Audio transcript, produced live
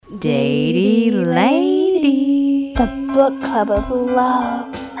Datey Lady. The book club of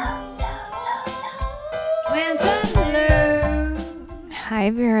love. Hi,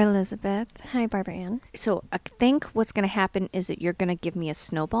 Vera Elizabeth. Hi, Barbara Ann. So I think what's going to happen is that you're going to give me a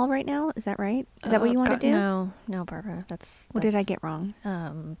snowball right now. Is that right? Is that what you want to do? No, Barbara. What did I get wrong?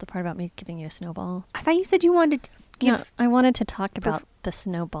 The part about me giving you a snowball. I thought you said you wanted to give... No, I wanted to talk about the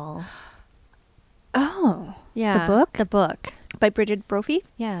snowball. Oh. Yeah. The book? The book. By Bridget Brophy?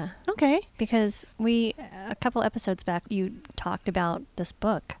 Yeah. Okay. Because a couple episodes back, you talked about this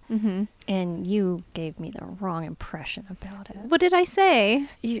book. Mm-hmm. And you gave me the wrong impression about it. What did I say?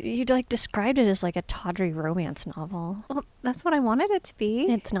 You described it as like a tawdry romance novel. Well, that's what I wanted it to be.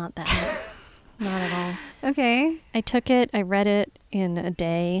 It's not that. Not at all. Okay. I took it, I read it in a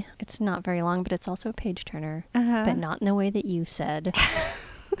day. It's not very long, but it's also a page turner. Uh-huh. But not in the way that you said.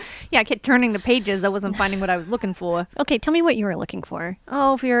 Yeah, I kept turning the pages. I wasn't finding what I was looking for. Okay, tell me what you were looking for.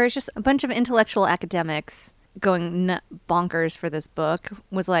 Oh, Vera, it's just a bunch of intellectual academics going bonkers for this book.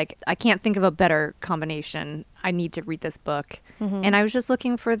 Was like, I can't think of a better combination. I need to read this book. Mm-hmm. And I was just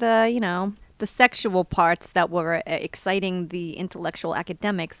looking for the sexual parts that were exciting the intellectual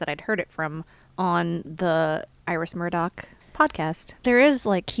academics that I'd heard it from on the Iris Murdoch podcast. There is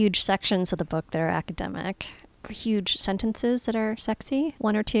like huge sections of the book that are academic. Huge sentences that are sexy,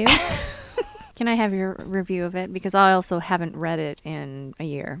 one or two. Can I have your review of it? Because I also haven't read it in a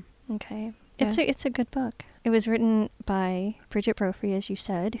year. Okay. Yeah. It's a good book. It was written by Bridget Brophy, as you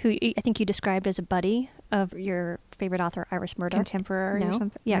said, who I think you described as a buddy of your favorite author, Iris Murdoch. Contemporary or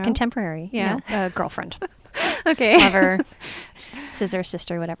something? Yeah, No? contemporary. Yeah. No, girlfriend. Okay. Lover, scissor,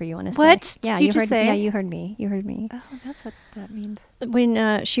 sister, whatever you want to say. What? Yeah, Did you you just heard. say? Yeah, you heard me. You heard me. Oh, that's what that means.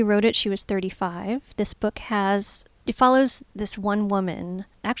 When she wrote it, she was 35. This book it follows this one woman,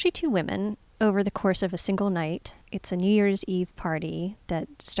 actually two women, over the course of a single night. It's a New Year's Eve party that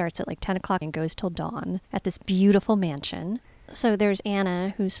starts at like 10 o'clock and goes till dawn at this beautiful mansion. So there's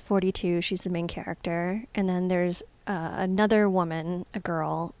Anna, who's 42. She's the main character. And then there's another woman, a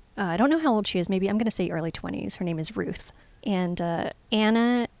girl. I don't know how old she is. Maybe I'm going to say early 20s. Her name is Ruth. And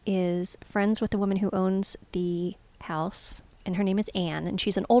Anna is friends with the woman who owns the house. And her name is Anne, and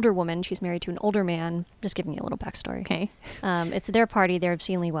she's an older woman. She's married to an older man. Just giving you a little backstory. Okay. It's their party. They're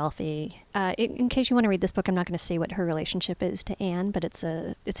obscenely wealthy. In case you want to read this book, I'm not going to say what her relationship is to Anne, but it's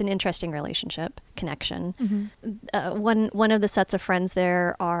an interesting relationship connection. Mm-hmm. One of the sets of friends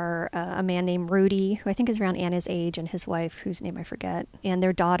there are a man named Rudy, who I think is around Anna's age, and his wife, whose name I forget, and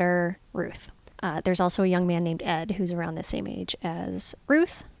their daughter Ruth. There's also a young man named Ed, who's around the same age as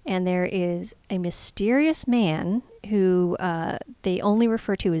Ruth. And there is a mysterious man who they only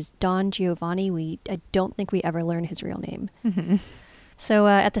refer to as Don Giovanni. I don't think we ever learn his real name. Mm-hmm. So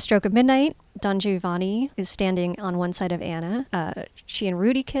at the stroke of midnight, Don Giovanni is standing on one side of Anna. She and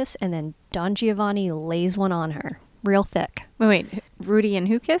Rudy kiss, and then Don Giovanni lays one on her, real thick. Wait, Rudy and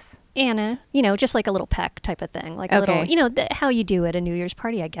who kiss? Anna, just like a little peck type of thing, like a Okay. little, how you do at a New Year's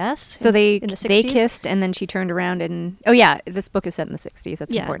party, I guess. So they in the 60s. kissed, and then she turned around and... Oh, yeah, this book is set in the 60s.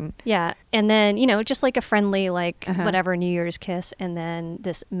 That's important. Yeah, and then, just like a friendly, Uh-huh. whatever New Year's kiss, and then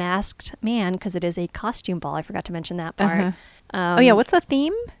this masked man, because it is a costume ball. I forgot to mention that part. Uh-huh. Oh, yeah, what's the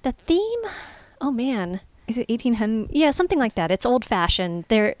theme? The theme? Oh, man. Is it 1800? Yeah, something like that. It's old-fashioned.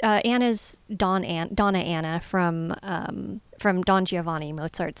 Anna's Donna Anna from Don Giovanni,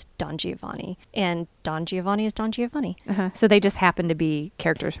 Mozart's Don Giovanni. And Don Giovanni is Don Giovanni. Uh-huh. So they just happen to be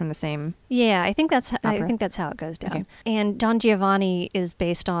characters from the same... Yeah, I think that's Opera. how it goes down. Okay. And Don Giovanni is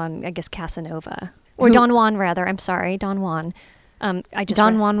based on, I guess, Casanova. Or Who- Don Juan, rather. I'm sorry, Don Juan.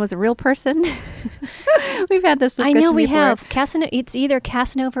 Don Juan was a real person? We've had this discussion I know we before. have. It's either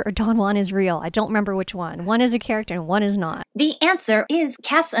Casanova or Don Juan is real. I don't remember which one. One is a character and one is not. The answer is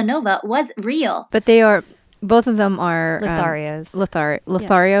Casanova was real. But they are... Both of them are... Lotharios.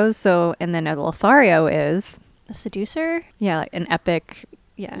 Lotharios. So, and then a Lothario is... A seducer? Yeah, like an epic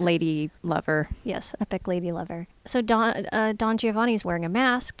Yeah. lady lover. Yes, epic lady lover. So Don Giovanni's wearing a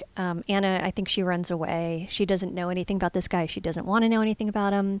mask. Anna, I think she runs away. She doesn't know anything about this guy. She doesn't want to know anything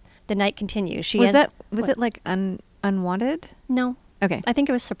about him. The night continues. Was it like unwanted? No. Okay. I think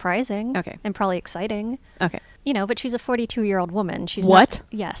it was surprising. Okay. And probably exciting. Okay. But she's a 42-year-old woman. She's What?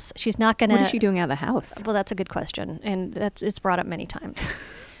 Yes. She's not going to... What is she doing out of the house? Well, that's a good question. And it's brought up many times.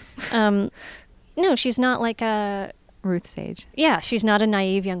 No, she's not like a... Ruth Sage. Yeah, she's not a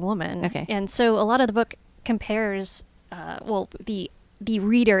naive young woman. Okay. And so a lot of the book compares... the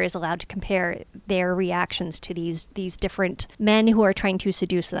reader is allowed to compare their reactions to these different men who are trying to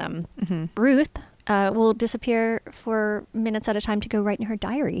seduce them. Mm-hmm. Ruth will disappear for minutes at a time to go write in her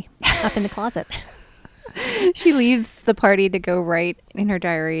diary up in the closet. She leaves the party to go write in her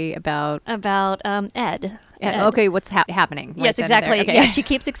diary about Ed. Okay, what's happening? Yes, right then and exactly. there. Okay. Yeah, she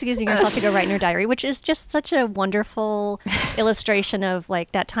keeps excusing herself to go write in her diary, which is just such a wonderful illustration of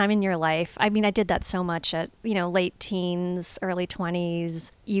like that time in your life. I mean, I did that so much at, late teens, early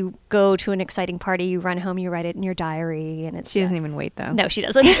 20s. You go to an exciting party, you run home, you write it in your diary, and it's She doesn't even wait though. No, she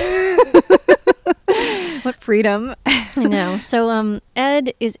doesn't. What freedom. I know. So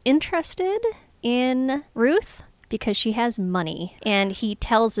Ed is interested in Ruth because she has money, and he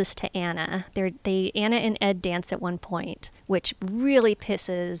tells this to Anna. Anna and Ed dance at one point, which really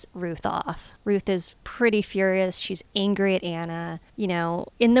pisses Ruth off. Ruth is pretty furious. She's angry at Anna.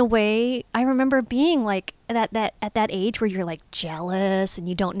 In the way I remember being like at that age where you're like jealous and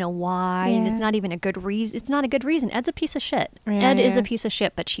you don't know why, and it's not even a good reason. It's not a good reason. Ed's a piece of shit. Ed is a piece of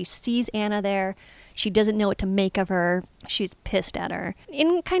shit, but she sees Anna there. She doesn't know what to make of her. She's pissed at her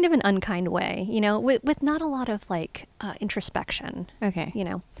in kind of an unkind way, with not a lot of like introspection. Okay.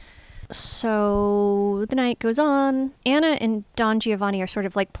 So the night goes on. Anna and Don Giovanni are sort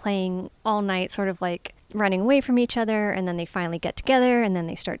of like playing all night, sort of like running away from each other, and then they finally get together, and then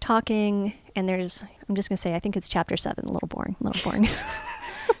they start talking. And I'm just going to say, I think it's chapter 7, a little boring.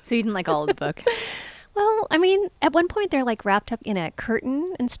 So you didn't like all of the book? Well, I mean, at one point they're like wrapped up in a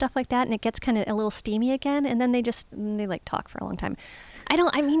curtain and stuff like that, and it gets kind of a little steamy again, and then they like talk for a long time.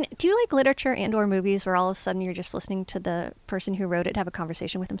 Do you like literature and or movies where all of a sudden you're just listening to the person who wrote it have a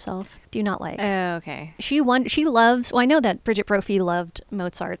conversation with himself? Do you not like? Oh, okay. She loves, I know that Bridget Brophy loved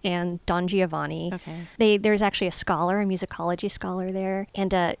Mozart and Don Giovanni. Okay. There's actually a musicology scholar there,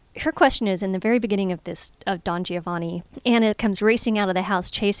 and her question is, in the very beginning of Don Giovanni, Anna comes racing out of the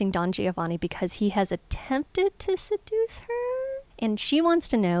house chasing Don Giovanni because he has attempted to seduce her. And she wants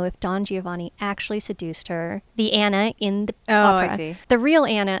to know if Don Giovanni actually seduced her, the Anna in the opera. I see. The real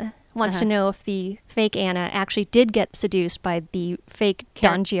Anna wants to know if the fake Anna actually did get seduced by the fake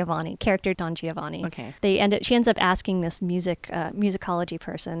character Don Giovanni. Okay. She ends up asking this musicology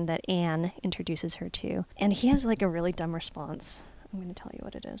person that Anne introduces her to. And he has like a really dumb response. I'm going to tell you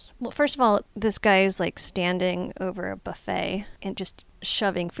what it is. Well, first of all, this guy is like standing over a buffet and just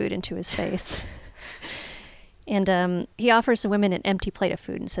shoving food into his face. And he offers the women an empty plate of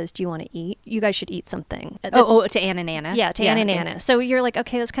food and says, "Do you want to eat? You guys should eat something." To Anna and Anna? Yeah, to Anna and Anna. So you're like,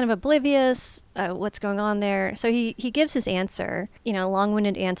 okay, that's kind of oblivious. What's going on there? So he gives his answer,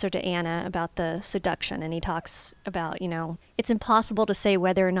 long-winded answer to Anna about the seduction. And he talks about, it's impossible to say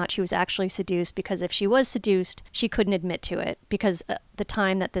whether or not she was actually seduced, because if she was seduced, she couldn't admit to it, because the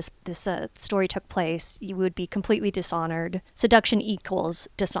time that this story took place, you would be completely dishonored. Seduction equals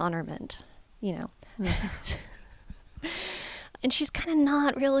dishonorment, And she's kind of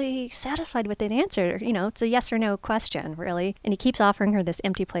not really satisfied with an answer. It's a yes or no question, really. And he keeps offering her this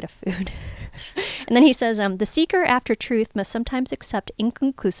empty plate of food. And then he says, the seeker after truth must sometimes accept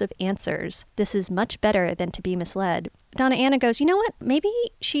inconclusive answers. This is much better than to be misled. Donna Anna goes, you know what? Maybe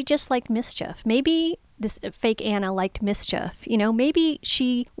she just liked mischief. Maybe this fake Anna liked mischief. Maybe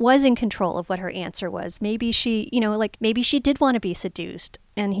she was in control of what her answer was. Maybe she, maybe she did want to be seduced.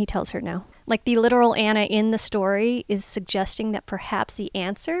 And he tells her no. Like the literal Anna in the story is suggesting that perhaps the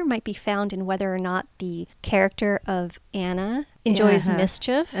answer might be found in whether or not the character of Anna enjoys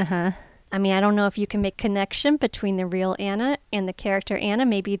mischief. I mean, I don't know if you can make connection between the real Anna and the character Anna.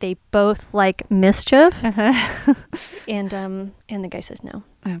 Maybe they both like mischief. And the guy says no.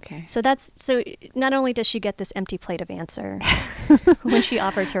 Okay. So not only does she get this empty plate of answer when she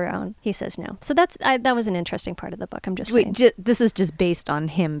offers her own, he says no. So that was an interesting part of the book. I'm just saying. This is just based on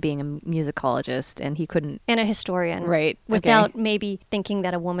him being a musicologist, and he couldn't... And a historian. Right. Without maybe thinking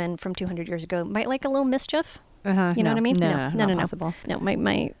that a woman from 200 years ago might like a little mischief. You know what I mean? No, not possible. No,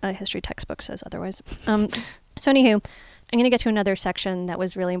 my history textbook says otherwise. So anywho, I'm going to get to another section that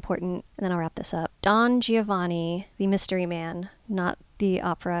was really important, and then I'll wrap this up. Don Giovanni, the mystery man, not the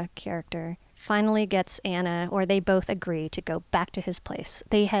opera character, finally gets Anna, or they both agree to go back to his place.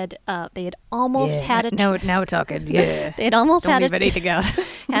 They had almost had a... Now we're talking, yeah. They had almost Don't had leave anything out.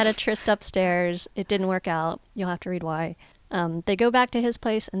 had a tryst upstairs. It didn't work out. You'll have to read why. They go back to his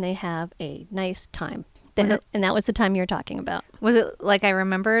place, and they have a nice time. And that was the time you were talking about. Was it like I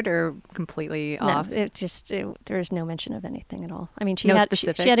remembered, or completely off? No, there was no mention of anything at all. I mean, she No had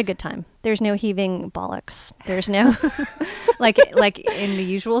specifics? she had a good time. There's no heaving bollocks. There's no like in the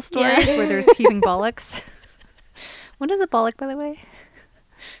usual stories where there's heaving bollocks. What is a bollock, by the way?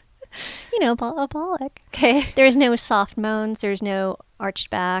 a bollock. Okay. There's no soft moans. There's no arched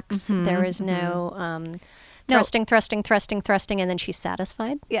backs. There is no thrusting, and then she's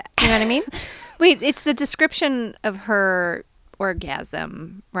satisfied. Yeah. You know what I mean? Wait, it's the description of her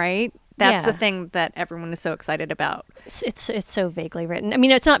orgasm, right? That's Yeah. the thing that everyone is so excited about. It's so vaguely written. I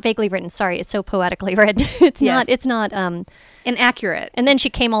mean, it's not vaguely written. Sorry, it's so poetically written. It's Yes. not. It's not. Inaccurate. And then she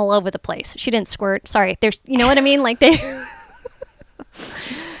came all over the place. She didn't squirt. Sorry. There's. You know what I mean? Like they.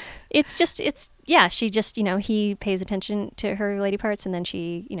 It's just. It's yeah. She just. He pays attention to her lady parts, and then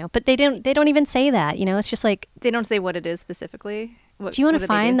she. But they don't. They don't even say that. It's just like. They don't say what it is specifically. Do you want to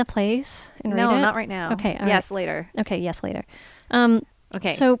find the place and No, read it? not right now. Okay. all Yes, right. later. Okay. Yes, later.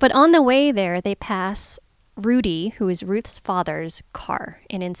 Okay. So, but on the way there, they pass Rudy, who is Ruth's father's car.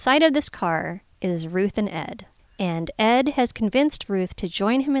 And inside of this car is Ruth and Ed. And Ed has convinced Ruth to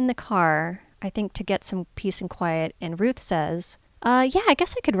join him in the car, I think to get some peace and quiet. And Ruth says, yeah, I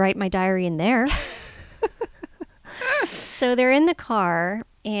guess I could write my diary in there. So they're in the car,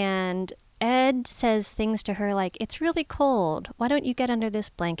 and Ed says things to her like, it's really cold. Why don't you get under this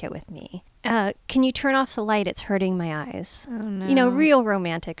blanket with me? Can you turn off the light? It's hurting my eyes. Oh, no. Real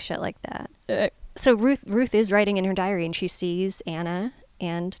romantic shit like that. So Ruth is writing in her diary, and she sees Anna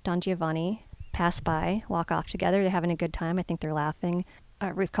and Don Giovanni pass by, walk off together. They're having a good time. I think they're laughing.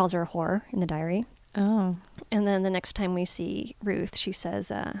 Ruth calls her a whore in the diary. Oh. And then the next time we see Ruth, she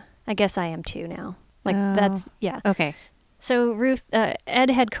says, I guess I am too now. Like, Oh. that's, yeah. Okay. So Ed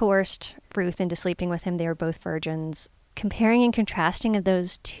had coerced Ruth into sleeping with him. They were both virgins. Comparing and contrasting of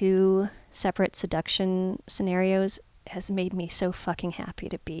those two separate seduction scenarios has made me so fucking happy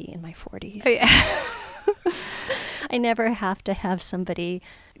to be in my 40s. Oh, yeah. I never have to have somebody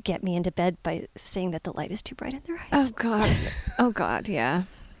get me into bed by saying that the light is too bright in their eyes. Oh, God. Oh, God, yeah.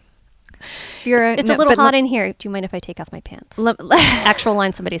 Vera, It's a little hot in here. Do you mind if I take off my pants? Actual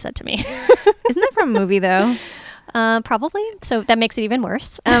line somebody said to me. Isn't that from a movie, though? Probably. So that makes it even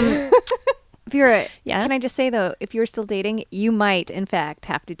worse. Vera, Yeah? can I just say, though, if you're still dating, you might, in fact,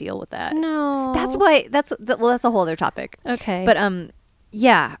 have to deal with that. No. That's why, that's a whole other topic. Okay. But,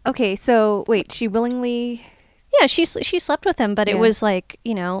 yeah. Okay, so, wait, she willingly... Yeah, she slept with him, but it Yeah. was like,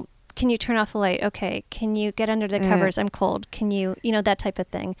 can you turn off the light? Okay. Can you get under the covers? I'm cold. Can you, that type of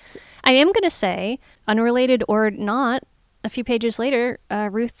thing. I am going to say, unrelated or not, a few pages later,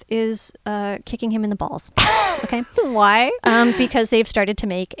 Ruth is kicking him in the balls. Okay. Why? Because they've started to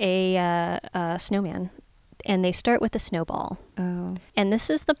make a snowman, and they start with a snowball. Oh. And this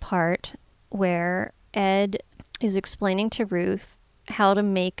is the part where Ed is explaining to Ruth how to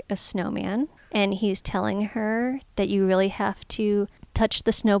make a snowman. And he's telling her that you really have to touch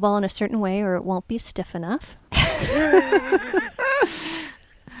the snowball in a certain way or it won't be stiff enough.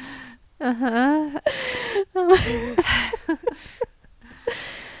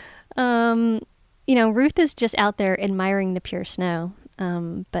 Ruth is just out there admiring the pure snow.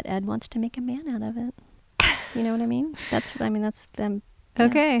 But Ed wants to make a man out of it. You know what I mean? That's them.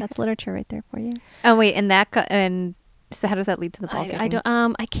 Okay. That's literature right there for you. Oh, wait, and so how does that lead to the ball kicking? I don't.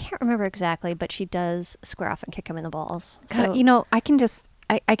 I can't remember exactly, but she does square off and kick him in the balls. God, So I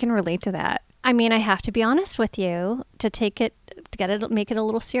can relate to that. I mean, I have to be honest with you to make it a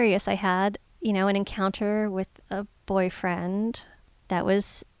little serious. I had, an encounter with a boyfriend that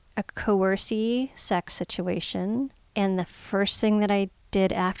was a coercy sex situation, and the first thing that I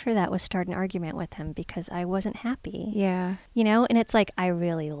did after that was start an argument with him because I wasn't happy. Yeah. And it's like I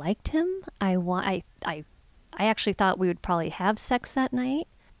really liked him. I actually thought we would probably have sex that night,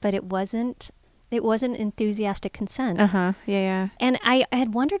 but it wasn't enthusiastic consent. Uh-huh. Yeah. And I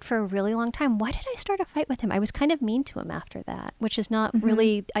had wondered for a really long time, why did I start a fight with him? I was kind of mean to him after that, which is not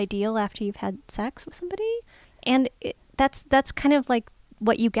really ideal after you've had sex with somebody. And that's kind of like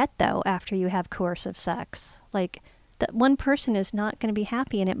what you get, though, after you have coercive sex. Like, that one person is not going to be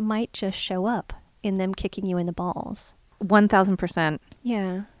happy, and it might just show up in them kicking you in the balls. 1,000%.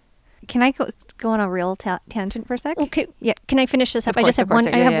 Yeah. Can I go on a real tangent for a sec? Okay. Yeah. Can I finish this up? I course, just have of course.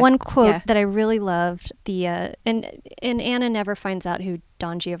 one. Yeah, I have yeah. one quote Yeah. that I really loved. And Anna never finds out who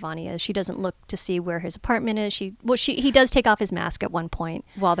Don Giovanni is. She doesn't look to see where his apartment is. He does take off his mask at one point.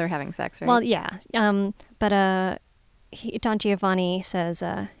 While they're having sex, right? Well, yeah. But Don Giovanni says,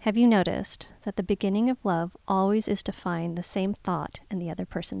 "Have you noticed that the beginning of love always is to find the same thought in the other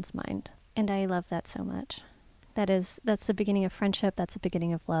person's mind?" And I love that so much. That's the beginning of friendship. That's the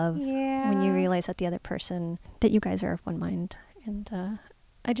beginning of love. Yeah. When you realize that the other person, that you guys are of one mind. And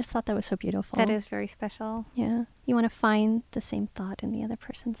I just thought that was so beautiful. That is very special. Yeah. You want to find the same thought in the other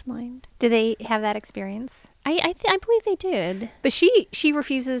person's mind. Do they have that experience? I believe they did. But she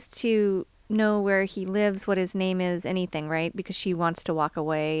refuses to know where he lives, what his name is, anything, right? Because she wants to walk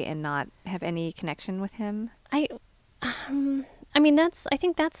away and not have any connection with him. I mean, I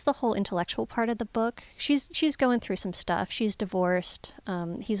think that's the whole intellectual part of the book. She's going through some stuff. She's divorced.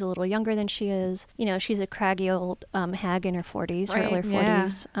 He's a little younger than she is. You know, she's a craggy old hag in her 40s, her early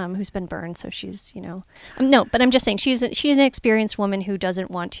 40s, who's been burned. So she's, you know, no, but I'm just saying she's an experienced woman who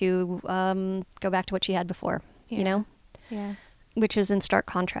doesn't want to go back to what she had before, you know? Yeah. Which is in stark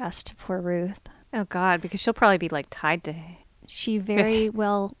contrast to poor Ruth. Oh, God, because she'll probably be, like, tied to... She very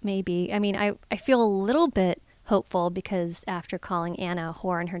well may be. I mean, I feel a little bit hopeful because after calling Anna a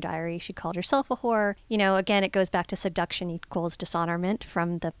whore in her diary, she called herself a whore. You know, again, it goes back to seduction equals dishonorment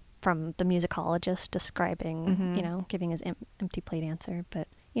from the musicologist describing, you know, giving his empty plate answer. But,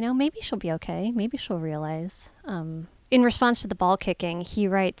 you know, maybe she'll be okay. Maybe she'll realize. In response to the ball kicking, he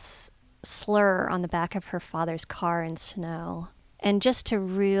writes slur on the back of her father's car in snow. And just to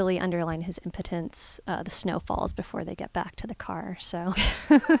really underline his impotence, the snow falls before they get back to the car. So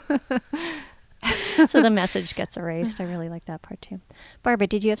so the message gets erased. I really like that part too. Barbara,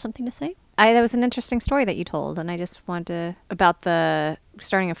 did you have something to say? That was an interesting story that you told, and I just wanted to... About the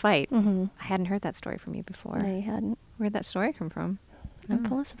starting a fight. Mm-hmm. I hadn't heard that story from you before. No, you hadn't. Where'd that story come from? I'm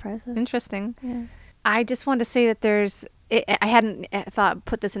full of surprises. Interesting. Yeah. I just wanted to say that I hadn't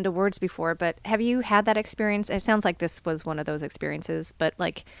put this into words before, but have you had that experience? It sounds like this was one of those experiences, but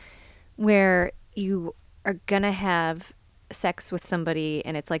like where you are going to have sex with somebody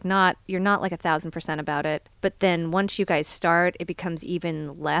and it's like you're not like 1,000% about it, but then once you guys start, it becomes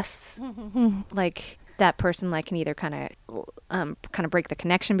even less like that person like can either kind of break the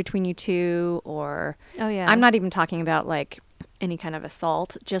connection between you two, or I'm not even talking about like any kind of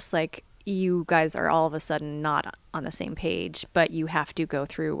assault, just like you guys are all of a sudden not on the same page, but you have to go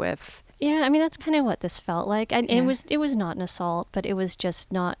through with... Yeah, I mean, that's kind of what this felt like. And it was not an assault, but it was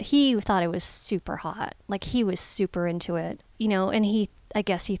just not... He thought it was super hot. Like, he was super into it, you know, and I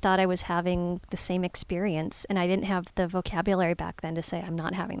guess he thought I was having the same experience, and I didn't have the vocabulary back then to say I'm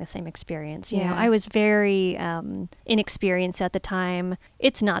not having the same experience. You know, I was very inexperienced at the time.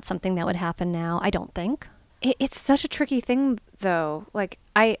 It's not something that would happen now, I don't think. It's such a tricky thing, though. Like,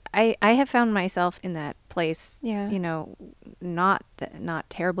 I have found myself in that place, you know, not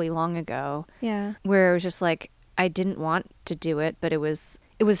terribly long ago, where it was just like, I didn't want to do it, but it was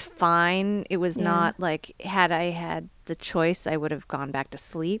fine. It was not like, had I had the choice, I would have gone back to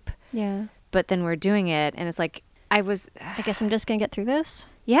sleep. Yeah. But then we're doing it, and it's like, I guess I'm just going to get through this.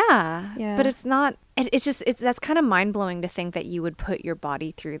 Yeah. But it's not, that's kind of mind blowing to think that you would put your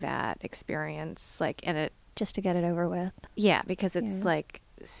body through that experience, like, and it, just to get it over with. Yeah, because it's like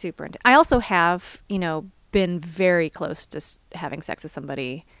super intense. I also have, you know, been very close to having sex with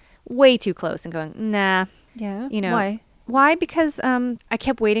somebody, way too close, and going, nah. Yeah. You know. Why? Because I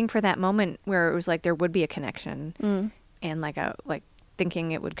kept waiting for that moment where it was like there would be a connection, and like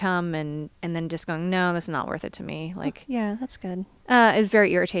thinking it would come, and then just going, no, that's not worth it to me. Like, yeah, that's good. It was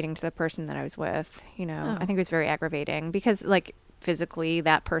very irritating to the person that I was with. You know, I think it was very aggravating because like physically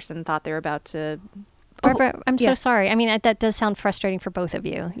that person thought they were about to. Barbara, I'm so sorry. I mean, that does sound frustrating for both of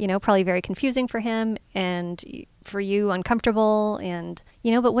you. You know, probably very confusing for him and for you, uncomfortable. And,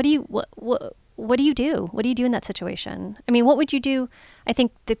 you know, but what do you do? What do you do in that situation? I mean, what would you do? I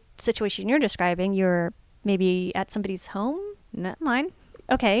think the situation you're describing, you're maybe at somebody's home? Not mine.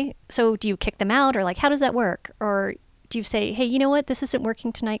 Okay. So do you kick them out, or like, how does that work? Or do you say, hey, you know what? This isn't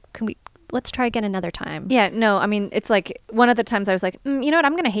working tonight. Let's try again another time. Yeah, no, I mean, it's like one of the times I was like, you know what,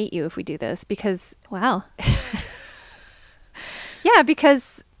 I'm going to hate you if we do this because... Wow. Yeah,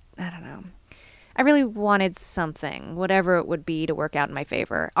 because, I don't know. I really wanted something, whatever it would be, to work out in my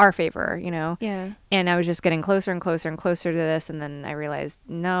favor, our favor, you know? Yeah. And I was just getting closer and closer and closer to this, and then I realized,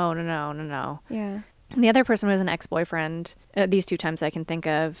 no. Yeah. And the other person was an ex-boyfriend, these two times I can think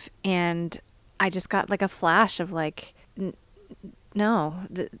of, and I just got like a flash of like,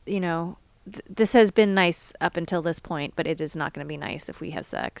 this has been nice up until this point, but it is not going to be nice if we have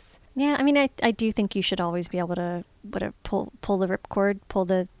sex. Yeah, I mean, I do think you should always be able to pull the ripcord, pull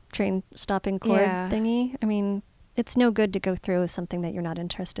the train stopping cord thingy. I mean, it's no good to go through something that you're not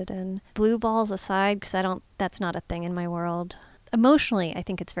interested in. Blue balls aside, because that's not a thing in my world. Emotionally, I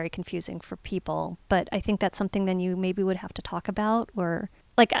think it's very confusing for people, but I think that's something then you maybe would have to talk about, or...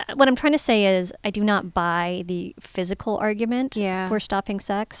 Like, what I'm trying to say is I do not buy the physical argument for stopping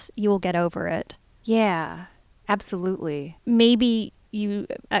sex. You will get over it. Yeah, absolutely. Maybe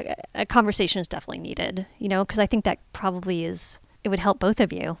a conversation is definitely needed, you know, because I think that probably it would help both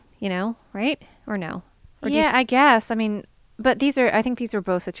of you, you know, right? Or no? Or I guess. I mean, but I think these are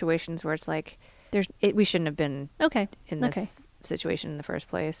both situations where it's like, We shouldn't have been Okay. in this situation in the first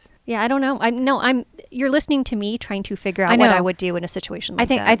place. Yeah, I don't know. You're listening to me trying to figure out I what know. I would do in a situation like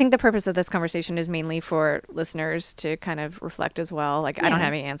that. I think the purpose of this conversation is mainly for listeners to kind of reflect as well. Like, I don't Yeah.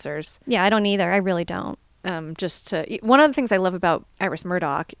 have any answers. Yeah, I don't either. I really don't. One of the things I love about Iris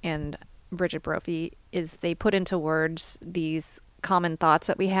Murdoch and Bridget Brophy is they put into words these common thoughts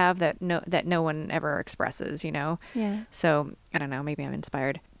that we have that no one ever expresses, you know? Yeah. So I don't know, maybe I'm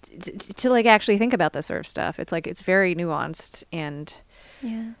inspired to like actually think about this sort of stuff. It's like, it's very nuanced. And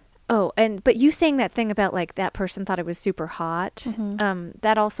Yeah. but you saying that thing about like that person thought it was super hot,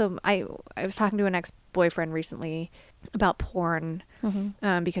 that also, I was talking to an ex-boyfriend recently about porn,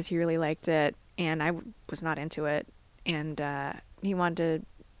 because he really liked it and I was not into it, and he wanted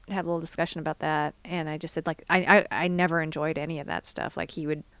to have a little discussion about that, and I just said, like, I never enjoyed any of that stuff. Like, he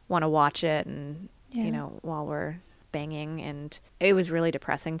would want to watch it and Yeah. you know, while we're banging, and it was really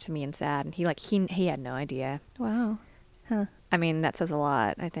depressing to me and sad, and he had no idea. Wow. Huh. I mean, that says a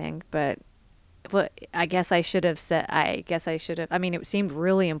lot, I think, but I guess I should have I mean, it seemed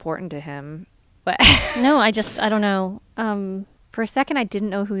really important to him, but No, I don't know. for a second I didn't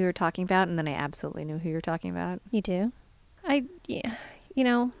know who you were talking about, and then I absolutely knew who you were talking about. You do? Yeah. You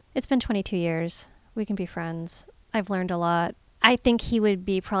know, it's been 22 years. We can be friends. I've learned a lot. I think he would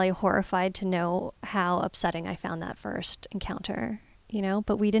be probably horrified to know how upsetting I found that first encounter, you know,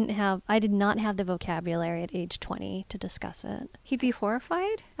 but I did not have the vocabulary at age 20 to discuss it. He'd be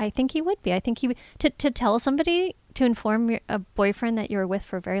horrified? I think he would be. I think he would, to tell somebody, to inform a boyfriend that you were with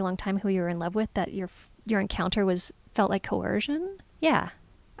for a very long time, who you were in love with, that your encounter felt like coercion. Yeah.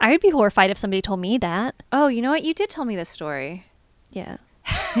 I would be horrified if somebody told me that. Oh, you know what? You did tell me this story. Yeah.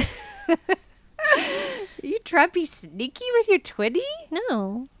 You trying to be sneaky with your twitty?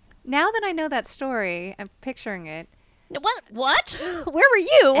 No. Now that I know that story, I'm picturing it. What? Where were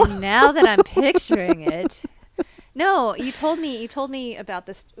you? And now that I'm picturing it. No, you told me about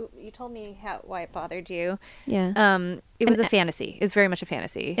this. You told me why it bothered you. Yeah. It was a fantasy. It was very much a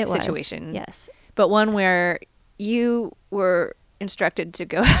fantasy It was. situation. Yes. But one where you were instructed to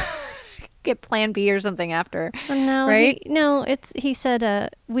go get Plan B or something after. No, right? He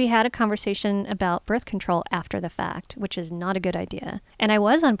said we had a conversation about birth control after the fact, which is not a good idea. And I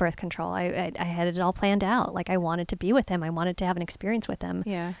was on birth control. I had it all planned out. Like, I wanted to be with him. I wanted to have an experience with him.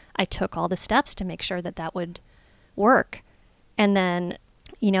 Yeah. I took all the steps to make sure that would work. And then,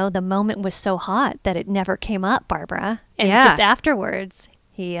 you know, the moment was so hot that it never came up, Barbara. And Yeah. just afterwards,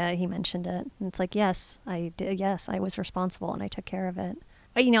 he mentioned it. And it's like, yes, I did. Yes, I was responsible and I took care of it.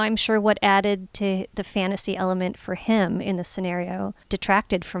 You know, I'm sure what added to the fantasy element for him in the scenario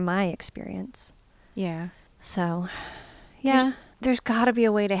detracted from my experience. Yeah. So, yeah. There's got to be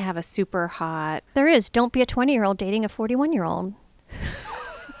a way to have a super hot. There is. Don't be a 20-year-old dating a 41-year-old.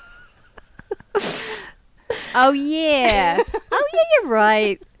 Oh, yeah. Oh, yeah, you're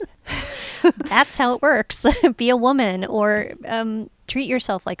right. That's how it works. Be a woman, or treat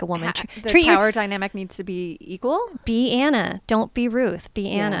yourself like a woman. The power dynamic needs to be equal. Be Anna. Don't be Ruth. Be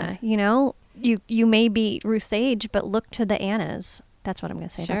Anna. You know, you may be Ruth's age, but look to the Annas. That's what I'm going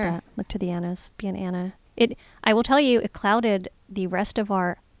to say about that. Look to the Annas. Be an Anna. I will tell you, it clouded the rest of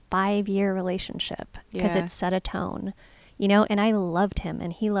our 5-year relationship because it set a tone. You know, and I loved him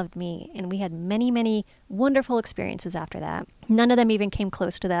and he loved me. And we had many, many wonderful experiences after that. None of them even came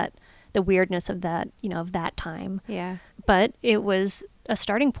close to that, the weirdness of that, you know, of that time. Yeah. But it was a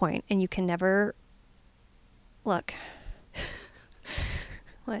starting point, and you can never look.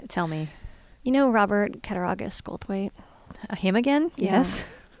 What? Tell me. You know Robert Cattaraugus Goldthwait? Him again? Yeah. Yes.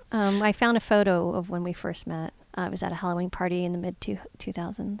 I found a photo of when we first met. It was at a Halloween party in the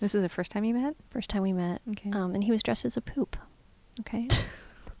mid-2000s. This is the first time you met? First time we met. Okay. And he was dressed as a poop. Okay.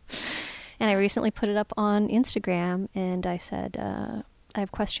 And I recently put it up on Instagram, and I said, I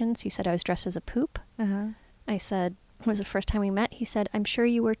have questions. He said I was dressed as a poop. Uh-huh. I said, it was the first time we met. He said, I'm sure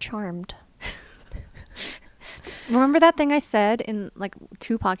you were charmed. Remember that thing I said in like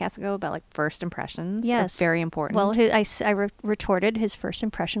 2 podcasts ago about like first impressions? Yes. They're very important. Well, I retorted his first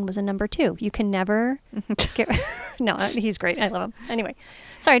impression was a number 2. You can never get... No, he's great. I love him. Anyway,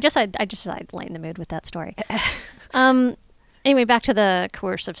 sorry, I just lighten the mood with that story. Anyway, back to the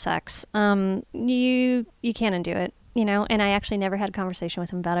coercive sex. You can't undo it, you know, and I actually never had a conversation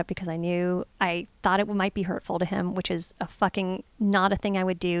with him about it because I thought it might be hurtful to him, which is not a thing I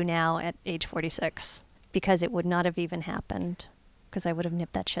would do now at age 46. Because it would not have even happened, because I would have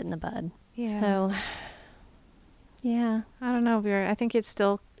nipped that shit in the bud. Yeah. So, yeah. I don't know, Vera. I think it's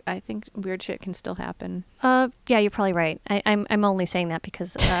still I think weird shit can still happen. Yeah, you're probably right. I'm only saying that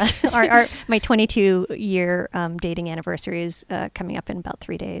because my 22-year dating anniversary is coming up in about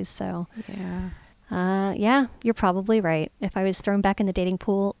 3 days. So Yeah. you're probably right. If I was thrown back in the dating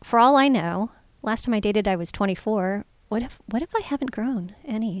pool, for all I know, last time I dated I was 24. What if I haven't grown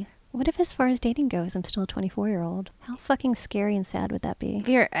any? What if, as far as dating goes, I'm still a 24-year-old? How fucking scary and sad would that be?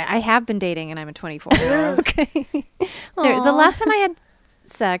 I have been dating and I'm a 24-year-old. Okay. The last time I had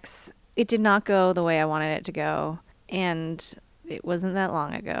sex, it did not go the way I wanted it to go. And it wasn't that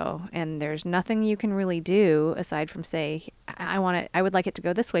long ago. And there's nothing you can really do aside from say, I would like it to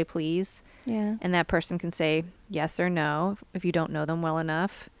go this way, please. Yeah. And that person can say yes or no if you don't know them well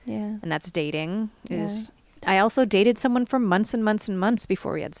enough. Yeah. And that's dating. I also dated someone for months and months and months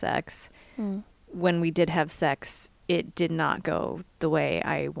before we had sex. When we did have sex, it did not go the way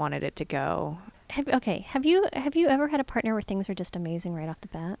I wanted it to go. Have you ever had a partner where things were just amazing right off the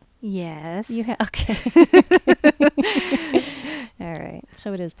bat? Yes. Okay. All right.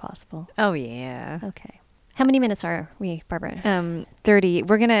 So it is possible. Oh yeah. Okay. How many minutes are we, Barbara? 30.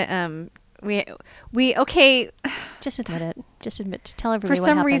 We're gonna we okay. Just admit it. Just admit. Tell everybody For what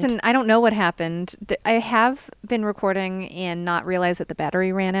some happened. reason, I don't know what happened. I have been recording and not realized that the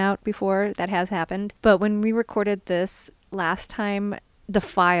battery ran out before. That has happened. But when we recorded this last time, the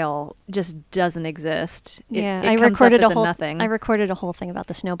file just doesn't exist. I comes recorded up a as whole nothing. I recorded a whole thing about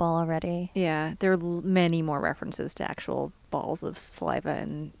the snowball already. Yeah, there are many more references to actual balls of saliva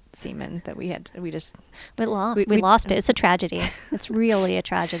and semen that we had. We lost. We we- lost it. It's a tragedy. It's really a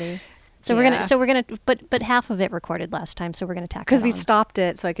tragedy. So Yeah. we're gonna but half of it recorded last time, so we're gonna tack because that we on. stopped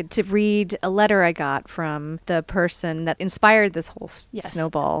it so I could to read a letter I got from the person that inspired this whole Yes.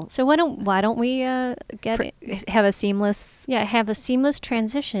 snowball. So why don't we Have a seamless have a seamless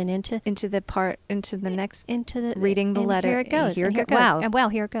transition into into the next the reading the and letter. Here it goes. Here and it goes. Wow,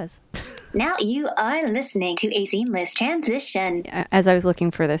 here it goes. Now you are listening to a seamless transition. As I was looking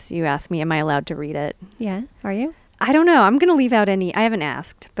for this, you asked me, am I allowed to read it? Yeah, are you? I don't know. I'm going to leave out any. I haven't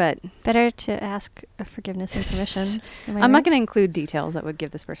asked, but Better to ask forgiveness and permission. I'm not going to include details that would give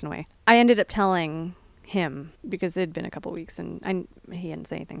this person away. I ended up telling him because it had been a couple weeks and he didn't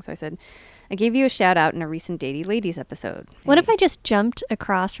say anything. So I said, I gave you a shout out in a recent Datey Ladies episode. What if I just jumped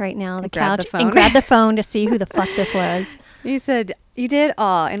across right now the And grabbed couch the phone. and grabbed the phone to see who the fuck this was? He said, you did?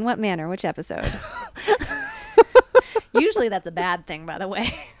 Aw, in what manner? Which episode? Usually that's a bad thing, by the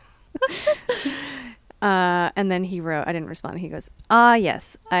way. And then he wrote, I didn't respond. He goes,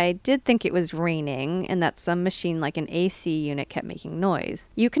 yes, I did think it was raining and that some machine like an AC unit kept making noise.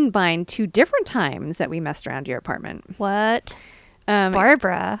 You combined 2 different times that we messed around your apartment. What?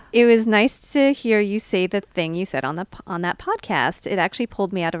 Barbara. It was nice to hear you say the thing you said on that podcast. It actually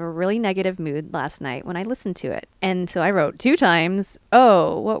pulled me out of a really negative mood last night when I listened to it. And so I wrote 2 times,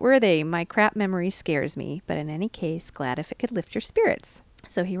 oh, what were they? My crap memory scares me, but in any case, glad if it could lift your spirits.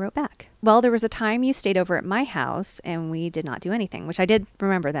 So he wrote back, well, there was a time you stayed over at my house and we did not do anything, which I did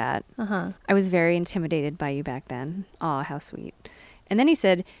remember that. I was very intimidated by you back then. Aw, how sweet. And then he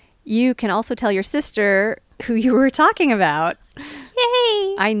said, you can also tell your sister who you were talking about.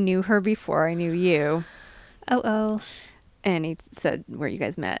 Yay! I knew her before I knew you. Oh. And he said where you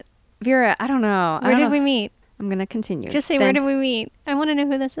guys met. Vera, I don't know. Where did we meet? I'm going to continue. Just say, where did we meet? I want to know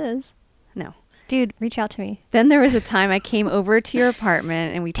who this is. No. Dude, reach out to me. Then there was a time I came over to your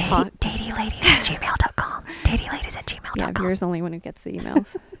apartment and we talked. Datyladies@gmail.com. Datyladies@gmail.com. Yeah, Vera's the only one who gets the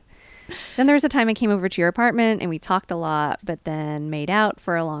emails. Then there was a time I came over to your apartment and we talked a lot, but then made out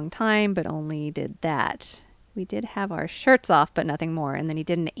for a long time, but only did that. We did have our shirts off, but nothing more. And then he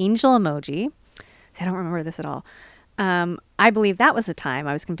did an angel emoji. See, I don't remember this at all. I believe that was the time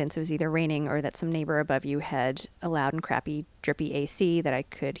I was convinced it was either raining or that some neighbor above you had a loud and crappy, drippy AC that I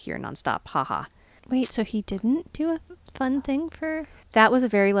could hear nonstop. Haha. Wait, so he didn't do a fun thing for... That was a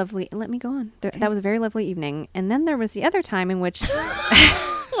very lovely... Let me go on. That was a very lovely evening. And then there was the other time in which...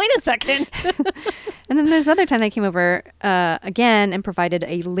 Wait a second. And then there's other time they came over again and provided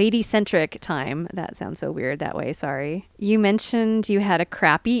a lady-centric time. That sounds so weird that way. Sorry. You mentioned you had a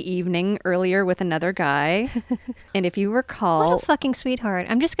crappy evening earlier with another guy. And if you recall... What a fucking sweetheart.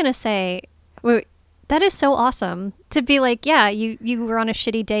 I'm just going to say... Wait, that is so awesome. To be like, yeah, you were on a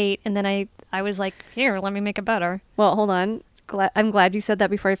shitty date. And then I was like, here, let me make it better. well, hold on. I'm glad you said that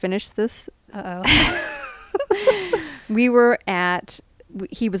before I finished this. Uh-oh. We were at...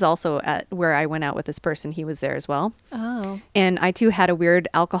 He was also at where I went out with this person. He was there as well. Oh. And I too had a weird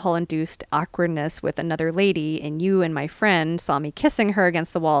alcohol-induced awkwardness with another lady, and you and my friend saw me kissing her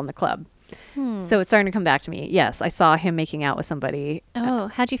against the wall in the club. So it's starting to come back to me. Yes, I saw him making out with somebody. Oh,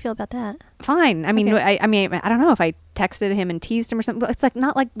 how'd you feel about that? Fine. I mean, Okay. I mean, I don't know if I texted him and teased him or something, but it's like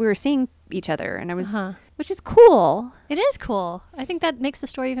not like we were seeing each other, and I was, which is cool. It is cool. I think that makes the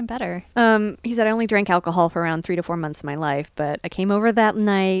story even better. He said I only drank alcohol for around 3 to 4 months of my life, but I came over that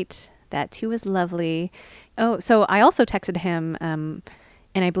night. That too was lovely. Oh, so I also texted him, and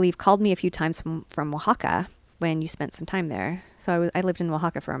I believe called me a few times from Oaxaca when you spent some time there. So I lived in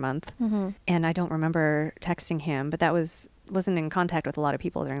Oaxaca for a month, and I don't remember texting him, but that wasn't in contact with a lot of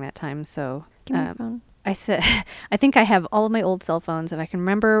people during that time. So Give me your phone. I said, I think I have all of my old cell phones. If I can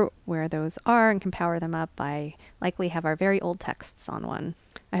remember where those are and can power them up, I likely have our very old texts on one.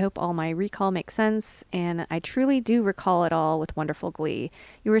 I hope all my recall makes sense, and I truly do recall it all with wonderful glee.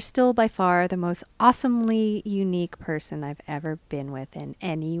 You are still by far the most awesomely unique person I've ever been with in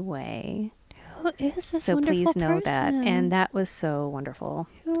any way. Who is this So wonderful please know person? that. And that was so wonderful.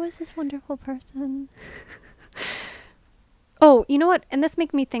 Who is this wonderful person? Oh, you know what? And this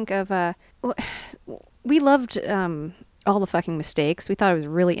made me think of, we loved All the Fucking Mistakes. We thought it was a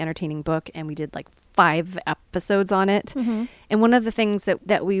really entertaining book, and we did like 5 episodes on it. And one of the things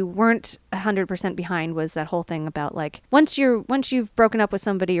that we weren't 100% behind was that whole thing about like, once you've broken up with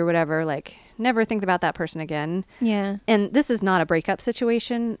somebody or whatever, like never think about that person again. Yeah. And this is not a breakup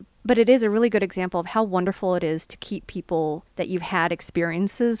situation, but it is a really good example of how wonderful it is to keep people that you've had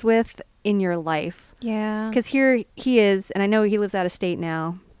experiences with in your life. Yeah. Because here he is, and I know he lives out of state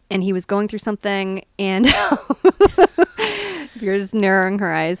now, and he was going through something, and you're just narrowing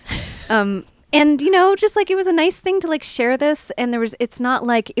her eyes. And, you know, just like it was a nice thing to like share this. And it's not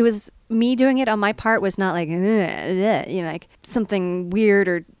like it was me doing it on my part was not like, you know, like something weird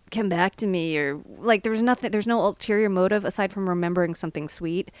or come back to me or like there's no ulterior motive aside from remembering something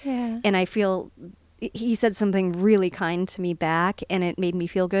sweet. Yeah. And I feel he said something really kind to me back, and it made me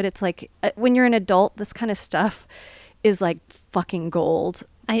feel good. It's like when you're an adult, this kind of stuff is like fucking gold.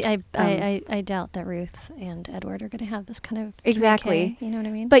 I doubt that Ruth and Edward are going to have this kind of Exactly. communique, you know what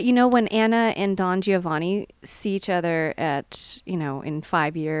I mean? But you know, when Anna and Don Giovanni see each other at, you know, in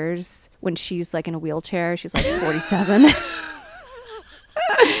 5 years, when she's like in a wheelchair, she's like 47.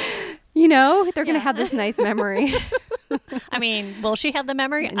 You know, they're going to have this nice memory. I mean, will she have the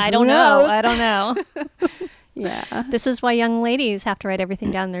memory? And I who don't know. knows? I don't know. Yeah. This is why young ladies have to write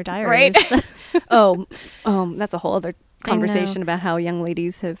everything down in their diaries. Right. That's a whole other conversation about how young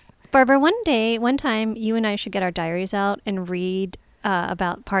ladies have. Barbara, one time, you and I should get our diaries out and read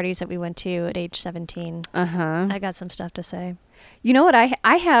about parties that we went to at age 17. I got some stuff to say. You know what?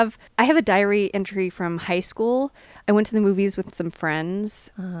 I have a diary entry from high school. I went to the movies with some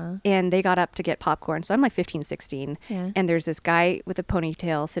friends, and they got up to get popcorn. So I'm like 15, 16. Yeah. And there's this guy with a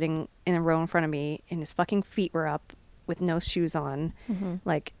ponytail sitting in a row in front of me, and his fucking feet were up with no shoes on.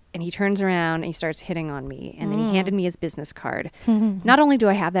 Like, and he turns around and he starts hitting on me. And then he handed me his business card. Not only do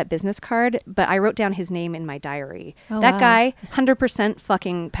I have that business card, but I wrote down his name in my diary. Oh, that wow. guy, 100%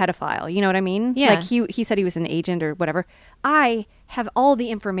 fucking pedophile. You know what I mean? Yeah. Like he said he was an agent or whatever. I have all the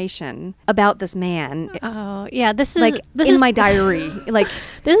information about this man. Oh, yeah. This is Like this in is my diary. Like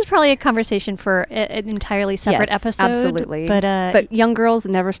This is probably a conversation for an entirely separate yes, episode. absolutely. But young girls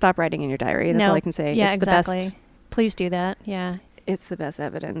never stop writing in your diary. That's no. all I can say. Yeah, it's exactly. the best. Please do that. Yeah. It's the best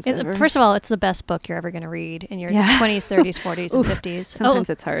evidence. ever. First of all, it's the best book you're ever going to read in your Yeah. 20s, 30s, 40s, and Oof, 50s. Sometimes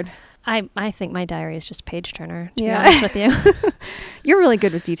it's hard. I think my diary is just a page turner, to Yeah. be honest with you. You're really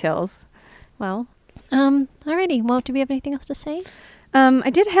good with details. Well, alrighty. Well, do we have anything else to say? I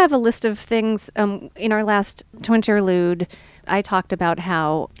did have a list of things in our last Twinterlude. I talked about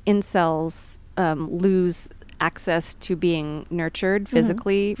how incels lose access to being nurtured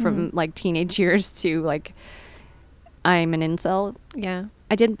physically from like teenage years to like I'm an incel. Yeah.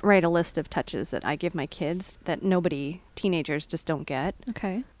 I did write a list of touches that I give my kids that teenagers just don't get.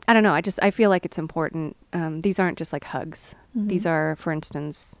 Okay. I don't know. I feel like it's important. These aren't just like hugs. These are, for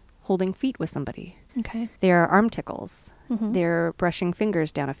instance, holding feet with somebody. Okay. They are arm tickles. They're brushing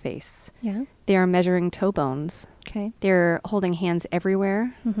fingers down a face. Yeah. They are measuring toe bones. Okay. They're holding hands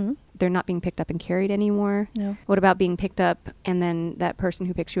everywhere. They're not being picked up and carried anymore. No. What about being picked up and then that person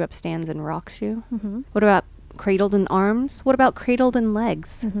who picks you up stands and rocks you? What about cradled in arms? What about cradled in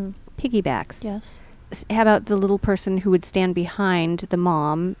legs? Piggybacks. Yes. How about the little person who would stand behind the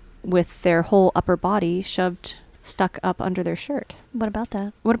mom with their whole upper body stuck up under their shirt? What about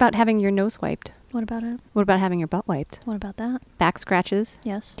that? What about having your nose wiped? What about it? What about having your butt wiped? What about that? Back scratches?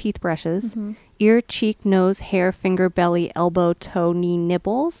 Yes. Teeth brushes? Ear, cheek, nose, hair, finger, belly, elbow, toe, knee,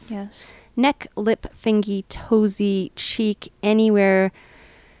 nibbles? Yes. Neck, lip, fingy, toesy, cheek, anywhere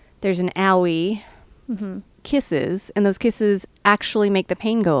there's an owie. kisses, and those kisses actually make the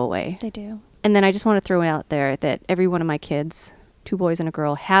pain go away. They do. And then I just want to throw out there that every one of my kids, 2 boys and a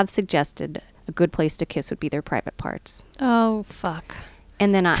girl, have suggested a good place to kiss would be their private parts. Oh, fuck.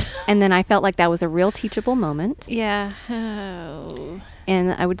 And then I felt like that was a real teachable moment. Yeah. Oh.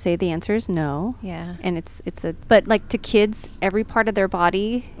 And I would say the answer is no. Yeah. And but like to kids, every part of their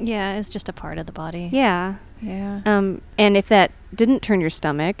body. Yeah, it's just a part of the body. Yeah. Yeah. And if that didn't turn your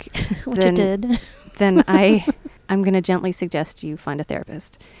stomach, Which it did. then I'm going to gently suggest you find a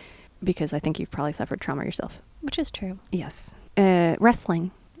therapist, because I think you've probably suffered trauma yourself. Which is true. Yes.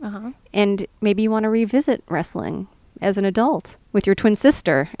 Wrestling. Uh-huh. And maybe you want to revisit wrestling as an adult with your twin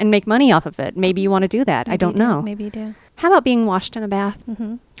sister and make money off of it. Maybe you want to do that. Maybe I don't know. Maybe you do. How about being washed in a bath?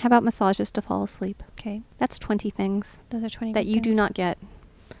 Mm-hmm. How about massages to fall asleep? Okay. That's 20 things Those are 20 that you do things. not get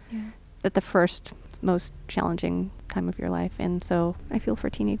Yeah. at the first most challenging time of your life. And so I feel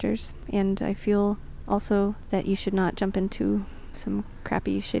for teenagers, and I feel also that you should not jump into some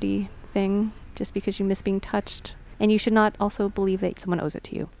crappy, shitty thing just because you miss being touched. And you should not also believe that someone owes it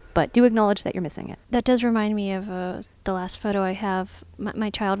to you. But do acknowledge that you're missing it. That does remind me of the last photo I have. My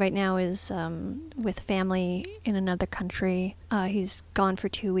child right now is with family in another country. He's gone for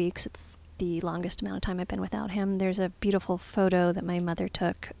 2 weeks. It's the longest amount of time I've been without him. There's a beautiful photo that my mother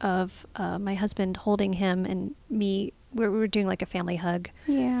took of my husband holding him and me. We were doing like a family hug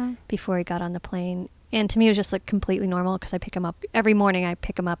Yeah. before he got on the plane. And to me, it was just like completely normal because I pick him up every morning. I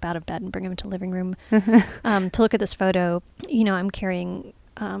pick him up out of bed and bring him into the living room to look at this photo. You know, I'm carrying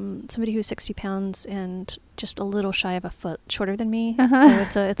somebody who's 60 pounds and just a little shy of a foot shorter than me.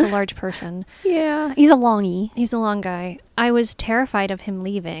 So it's a large person. Yeah. He's a longie. He's a long guy. I was terrified of him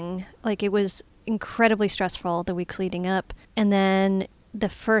leaving. Like, it was incredibly stressful the weeks leading up. And then the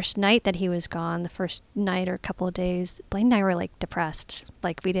first night that he was gone, the first night or a couple of days, Blaine and I were like depressed.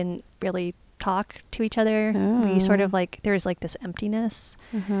 Like, we didn't really talk to each other. We sort of like, there was like this emptiness,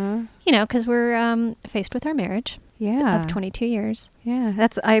 you know, because we're faced with our marriage. Yeah. Of 22 years. Yeah.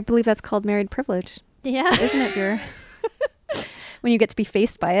 I believe that's called married privilege. Yeah. Isn't it, when you get to be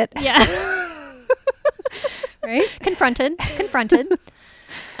faced by it. Yeah. Right? Confronted.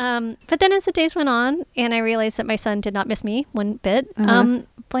 But then as the days went on and I realized that my son did not miss me one bit,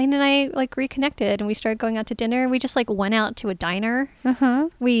 Blaine and I like reconnected and we started going out to dinner. We just like went out to a diner.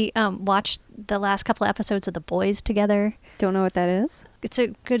 We watched the last couple of episodes of The Boys together. Don't know what that is. It's a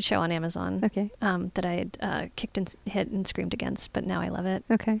good show on Amazon. Okay. That I had kicked and hit and screamed against, but now I love it.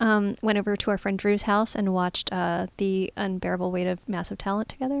 Okay. Went over to our friend Drew's house and watched The Unbearable Weight of Massive Talent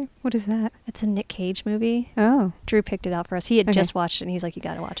together. What is that? It's a Nick Cage movie. Oh. Drew picked it out for us. He had Okay. just watched it and he's like, you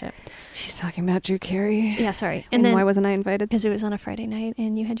got to watch it. She's talking about Drew Carey. Yeah, sorry. And then why wasn't I invited? because it was on a Friday night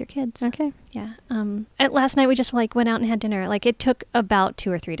and you had your kids. Okay. Yeah. Last night we just like went out and had dinner. Like, it took about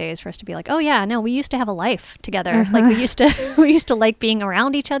 2 or 3 days for us to be like, oh yeah, no, we used to have a life together. Like, we used to like being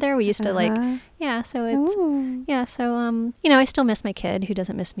around each other. We used to like, yeah. So it's yeah. So you know, I still miss my kid who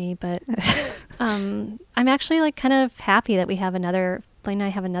doesn't miss me, but I'm actually like kind of happy that we have Blaine and I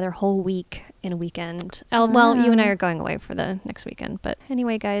have another whole week in a weekend. Well, you and I are going away for the next weekend, but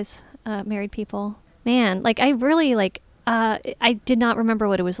anyway, guys, married people, man, like I really like. I did not remember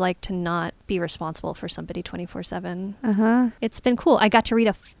what it was like to not be responsible for somebody 24/7. It's been cool. I got to read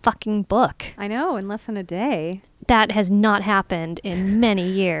a fucking book. I know, in less than a day. That has not happened in many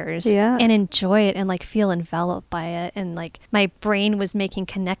years. Yeah. And enjoy it and like feel enveloped by it. And like my brain was making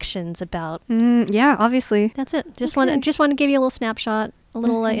connections about. Yeah, obviously. That's it. Just want to give you a little snapshot, a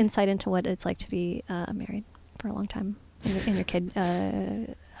little insight into what it's like to be married for a long time, and your kid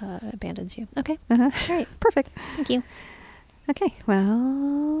abandons you. Okay. All right. Perfect. Thank you. Okay.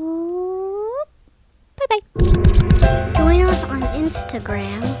 Well, Bye-bye. Join us on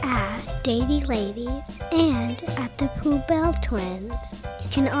Instagram at Datey Ladies and at the Pooh Bell Twins. You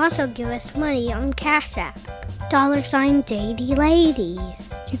can also give us money on Cash App, $ Datey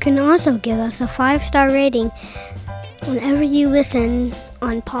Ladies. You can also give us a 5-star rating whenever you listen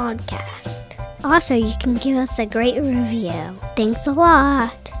on podcast. Also, you can give us a great review. Thanks a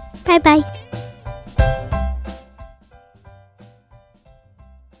lot. Bye-bye.